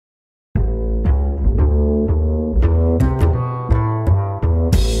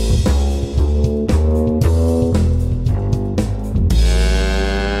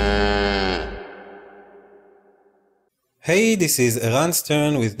Hey, this is Eran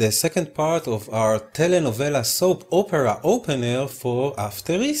Stern with the second part of our telenovela soap opera open air for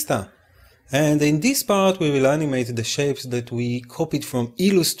Afterista. And in this part we will animate the shapes that we copied from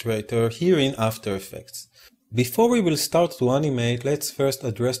Illustrator here in After Effects. Before we will start to animate, let's first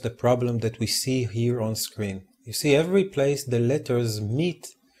address the problem that we see here on screen. You see, every place the letters meet,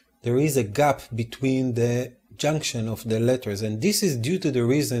 there is a gap between the junction of the letters, and this is due to the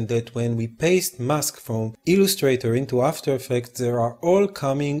reason that when we paste mask from Illustrator into After Effects, they are all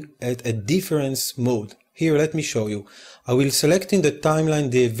coming at a difference mode. Here, let me show you. I will select in the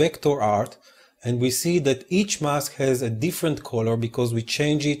timeline the vector art, and we see that each mask has a different color because we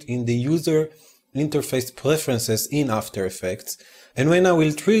change it in the user interface preferences in After Effects. And when I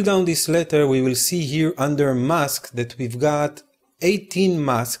will drill down this letter, we will see here under mask that we've got 18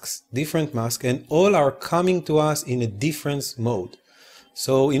 masks, different masks, and all are coming to us in a difference mode.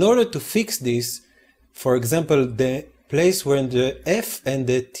 So in order to fix this, for example, the place where the F and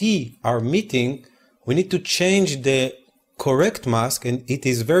the T are meeting, we need to change the correct mask, and it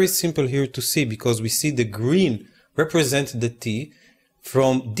is very simple here to see because we see the green represent the T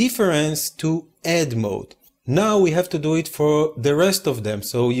from difference to add mode. Now we have to do it for the rest of them,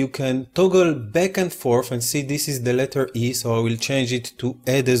 so you can toggle back and forth and see this is the letter E, so I will change it to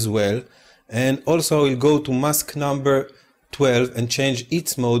add as well. And also I will go to mask number 12 and change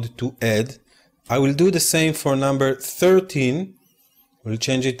its mode to add. I will do the same for number 13, we'll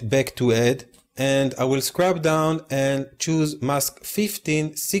change it back to add, and I will scrub down and choose mask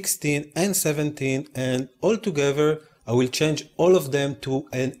 15, 16 and 17, and all together I will change all of them to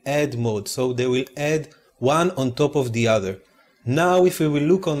an add mode, so they will add one on top of the other. Now if we will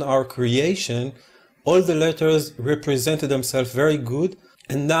look on our creation, all the letters represented themselves very good,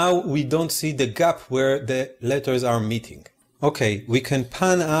 and now we don't see the gap where the letters are meeting. Okay, we can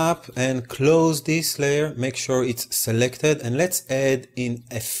pan up and close this layer, make sure it's selected, and let's add in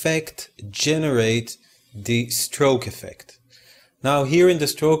effect, generate the stroke effect. Now here in the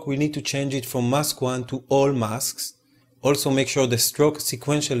stroke we need to change it from mask 1 to all masks. Also make sure the stroke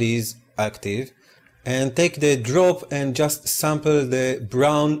sequentially is active. And take the drop and just sample the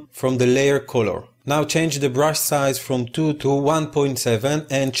brown from the layer color. Now change the brush size from 2 to 1.7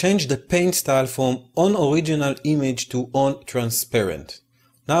 and change the paint style from on original image to on transparent.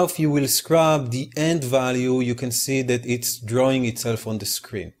 Now if you will scrub the end value, you can see that it's drawing itself on the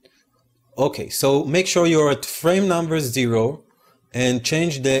screen. Okay, so make sure you're at frame number 0 and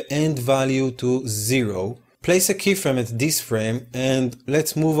change the end value to 0. Place a keyframe at this frame and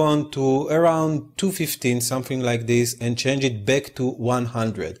let's move on to around 215, something like this, and change it back to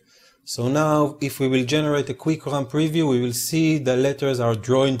 100. So now if we will generate a quick run preview, we will see the letters are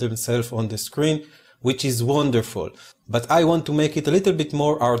drawing themselves on the screen, which is wonderful. But I want to make it a little bit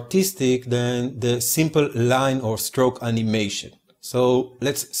more artistic than the simple line or stroke animation. So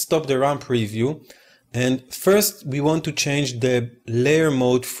let's stop the run preview. And first we want to change the layer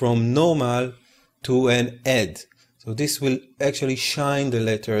mode from normal to an add. So this will actually shine the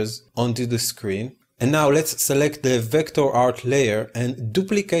letters onto the screen. And now let's select the vector art layer and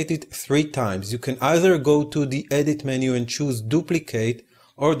duplicate it 3 times. You can either go to the edit menu and choose duplicate,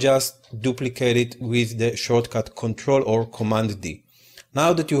 or just duplicate it with the shortcut Ctrl or Command D.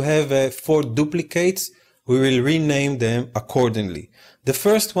 Now that you have 4 duplicates, we will rename them accordingly. The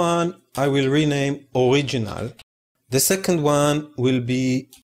first one I will rename original. The second one will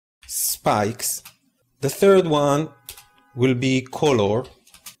be spikes. The third one will be color,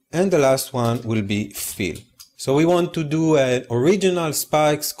 and the last one will be fill. So we want to do an original,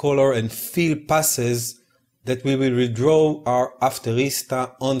 spikes, color and fill passes that we will redraw our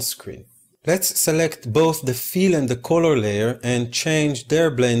Afterista on screen. Let's select both the fill and the color layer and change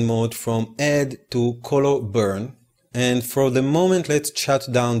their blend mode from add to color burn. And for the moment, let's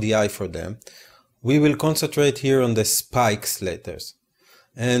shut down the eye for them. We will concentrate here on the spikes letters.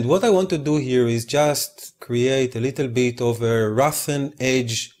 And what I want to do here is just create a little bit of a roughen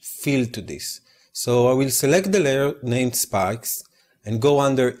edge feel to this. So I will select the layer named spikes and go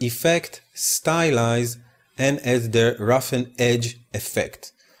under effect, stylize, and add the roughen edge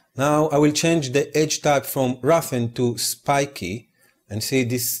effect. Now I will change the edge type from roughen to spiky, and see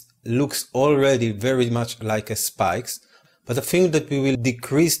this looks already very much like a spikes, but I think that we will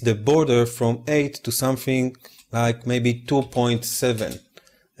decrease the border from 8 to something like maybe 2.7.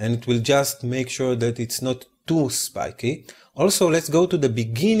 And it will just make sure that it's not too spiky. Also, let's go to the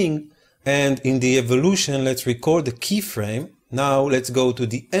beginning, and in the evolution, let's record the keyframe. Now let's go to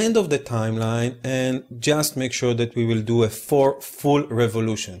the end of the timeline and just make sure that we will do a 4 full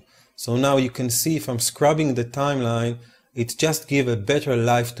revolution. So now you can see if I'm scrubbing the timeline, it just gives a better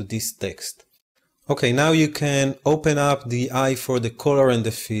life to this text. Okay, now you can open up the eye for the color and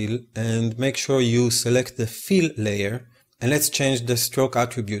the fill and make sure you select the fill layer, and let's change the stroke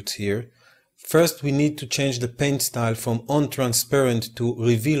attributes here. First, we need to change the paint style from on transparent to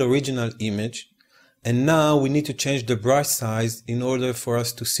reveal original image. And now we need to change the brush size in order for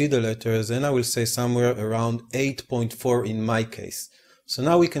us to see the letters, and I will say somewhere around 8.4 in my case. So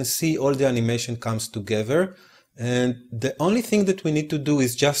now we can see all the animation comes together, and the only thing that we need to do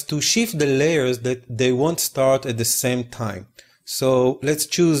is just to shift the layers that they won't start at the same time. So let's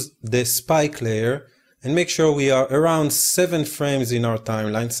choose the spike layer and make sure we are around 7 frames in our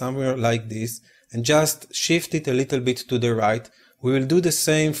timeline, somewhere like this, and just shift it a little bit to the right. We will do the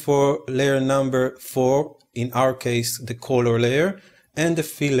same for layer number 4, in our case the color layer, and the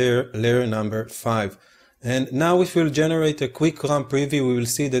fill layer, layer number 5. And now if we'll generate a quick run preview, we will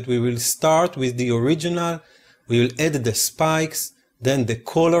see that we will start with the original, we will add the spikes, then the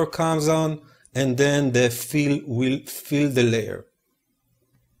color comes on, and then the fill will fill the layer.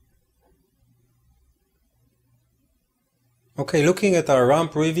 Okay, looking at our run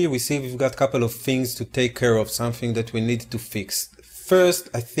preview, we see we've got a couple of things to take care of, something that we need to fix. First,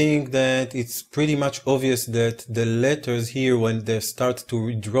 I think that it's pretty much obvious that the letters here, when they start to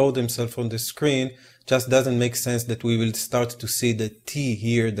redraw themselves on the screen, just doesn't make sense that we will start to see the T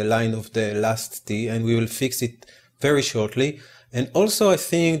here, the line of the last T, and we will fix it very shortly. And also I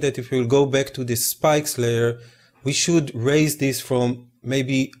think that if we'll go back to the spikes layer, we should raise this from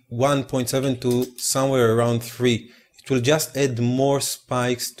maybe 1.7 to somewhere around 3. It will just add more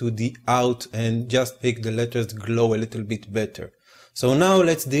spikes to the out and just make the letters glow a little bit better. So now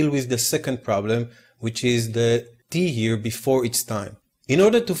let's deal with the second problem, which is the T here before its time. In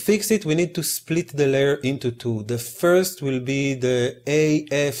order to fix it, we need to split the layer into two. The first will be the A,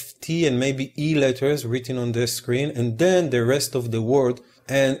 F, T, and maybe E letters written on the screen, and then the rest of the word.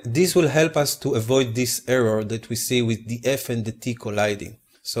 And this will help us to avoid this error that we see with the F and the T colliding.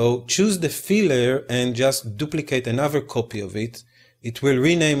 So choose the fill layer and just duplicate another copy of it. It will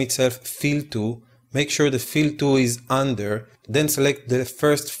rename itself fill 2. Make sure the fill 2 is under, then select the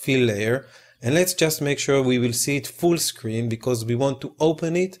first fill layer, and let's just make sure we will see it full screen because we want to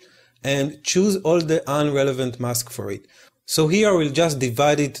open it, and choose all the unrelevant mask for it. So here I will just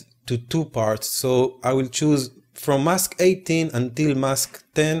divide it to 2 parts. So I will choose from mask 18 until mask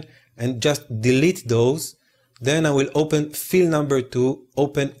 10 and just delete those. Then I will open fill number 2,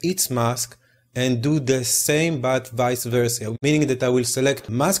 open its mask, and do the same but vice versa, meaning that I will select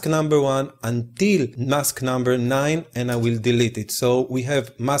mask number 1 until mask number 9 and I will delete it. So we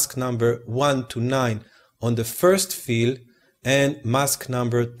have mask number 1 to 9 on the first fill and mask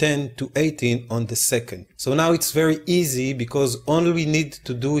number 10 to 18 on the second. So now it's very easy because all we need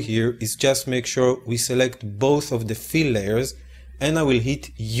to do here is just make sure we select both of the fill layers, and I will hit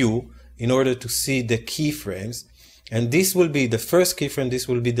U in order to see the keyframes. And this will be the first keyframe, this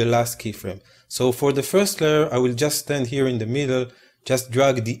will be the last keyframe. So for the first layer, I will just stand here in the middle, just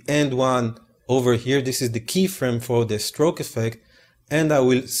drag the end one over here. This is the keyframe for the stroke effect. And I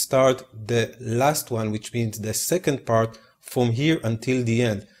will start the last one, which means the second part, from here until the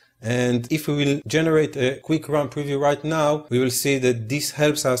end. And if we will generate a quick run preview right now, we will see that this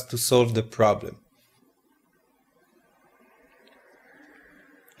helps us to solve the problem.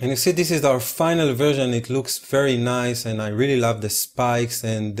 And you see, this is our final version. It looks very nice, and I really love the spikes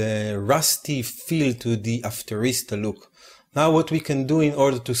and the rusty feel to the Afterista look. Now what we can do in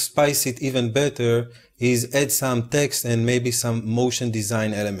order to spice it even better is add some text and maybe some motion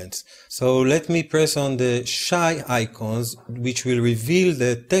design elements. So let me press on the shy icons, which will reveal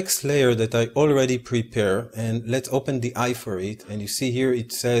the text layer that I already prepared. And let's open the eye for it. And you see here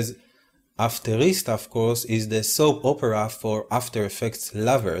it says Afterista, of course, is the soap opera for After Effects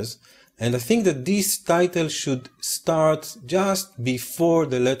lovers. And I think that this title should start just before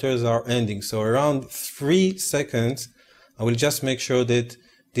the letters are ending. So around 3 seconds, I will just make sure that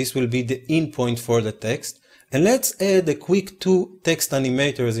this will be the in point for the text. And let's add a quick 2 text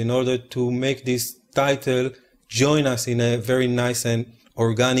animators in order to make this title join us in a very nice and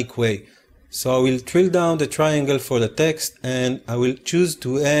organic way. So I will drill down the triangle for the text, and I will choose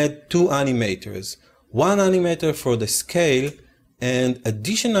to add 2 animators. One animator for the scale and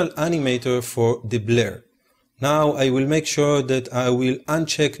additional animator for the blur. Now I will make sure that I will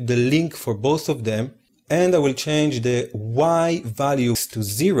uncheck the link for both of them, and I will change the Y values to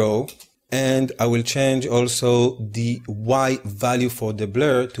 0, and I will change also the Y value for the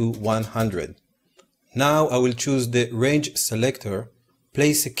blur to 100. Now I will choose the range selector,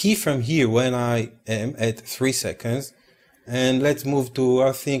 place a keyframe here when I am at 3 seconds, and let's move to,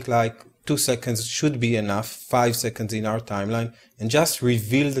 I think, like 2 seconds should be enough, 5 seconds in our timeline, and just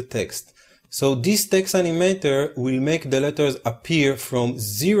reveal the text. So this text animator will make the letters appear from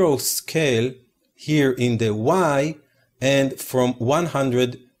 0 scale here in the Y and from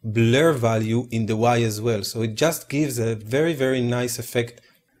 100 blur value in the Y as well. So it just gives a very, very nice effect.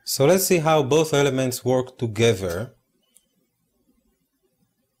 So let's see how both elements work together.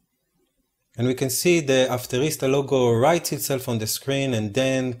 And we can see the Afterista logo writes itself on the screen, and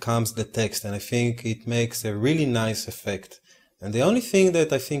then comes the text, and I think it makes a really nice effect. And the only thing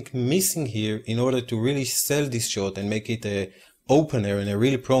that I think missing here in order to really sell this shot and make it a opener and a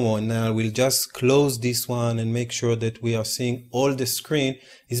real promo, and now we'll just close this one and make sure that we are seeing all the screen,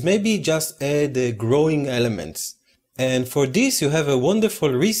 is maybe just add the growing elements. And for this you have a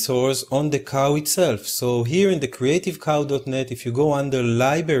wonderful resource on the cow itself. So here in the creativecow.net, if you go under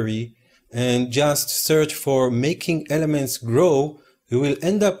library and just search for making elements grow, you will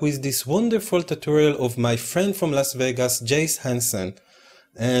end up with this wonderful tutorial of my friend from Las Vegas, Jace Hansen.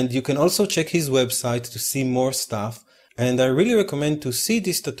 And you can also check his website to see more stuff. And I really recommend to see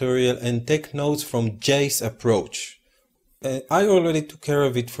this tutorial and take notes from Jace's approach. I already took care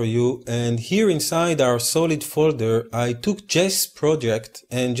of it for you, and here inside our solid folder I took Jace's project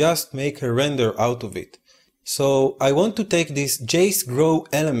and just make a render out of it. So I want to take this Jace Grow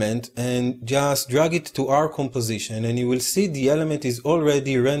element and just drag it to our composition, and you will see the element is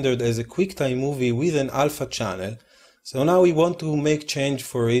already rendered as a QuickTime movie with an alpha channel. So now we want to make change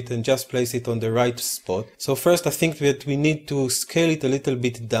for it and just place it on the right spot. So first I think that we need to scale it a little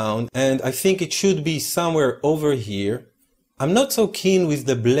bit down, and I think it should be somewhere over here. I'm not so keen with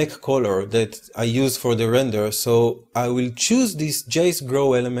the black color that I use for the render, so I will choose this Jace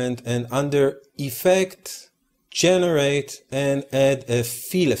Grow element and under Effect, Generate, and add a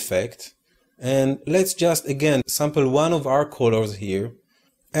fill effect. And let's just again sample one of our colors here.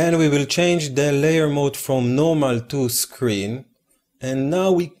 And we will change the layer mode from normal to screen. And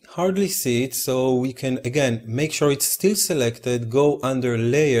now we hardly see it, so we can again make sure it's still selected, go under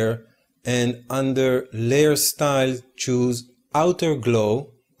layer, and under layer style choose outer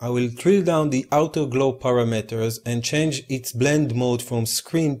glow. I will drill down the outer glow parameters and change its blend mode from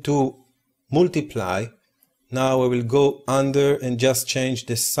screen to multiply. Now I will go under and just change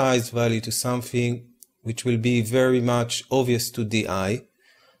the size value to something which will be very much obvious to the eye.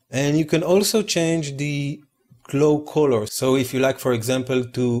 And you can also change the glow color. So if you like, for example,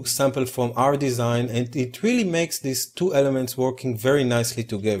 to sample from our design, and it really makes these two elements working very nicely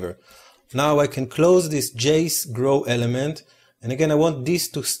together. Now I can close this Jace Grow element. And again, I want this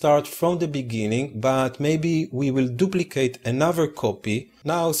to start from the beginning, but maybe we will duplicate another copy.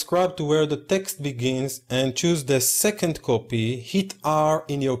 Now scrub to where the text begins and choose the second copy, hit R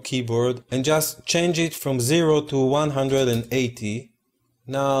in your keyboard and just change it from 0 to 180.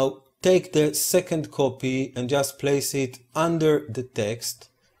 Now take the second copy and just place it under the text,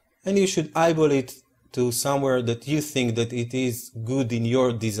 and you should eyeball it to somewhere that you think that it is good in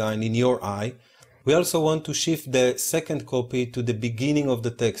your design, in your eye. We also want to shift the second copy to the beginning of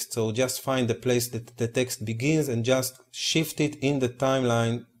the text, so just find the place that the text begins and just shift it in the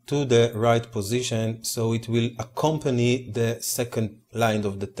timeline to the right position so it will accompany the second line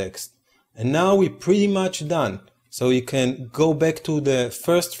of the text. And now we're pretty much done. So you can go back to the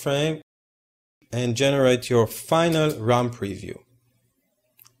first frame and generate your final RAM preview.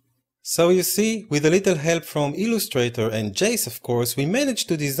 So you see, with a little help from Illustrator and Jace of course, we managed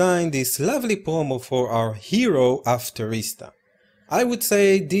to design this lovely promo for our hero Afterista. I would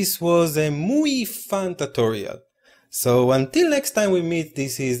say this was a muy fun tutorial. So until next time we meet,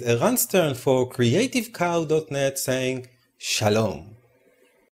 this is Eran Stern for CreativeCow.net saying Shalom.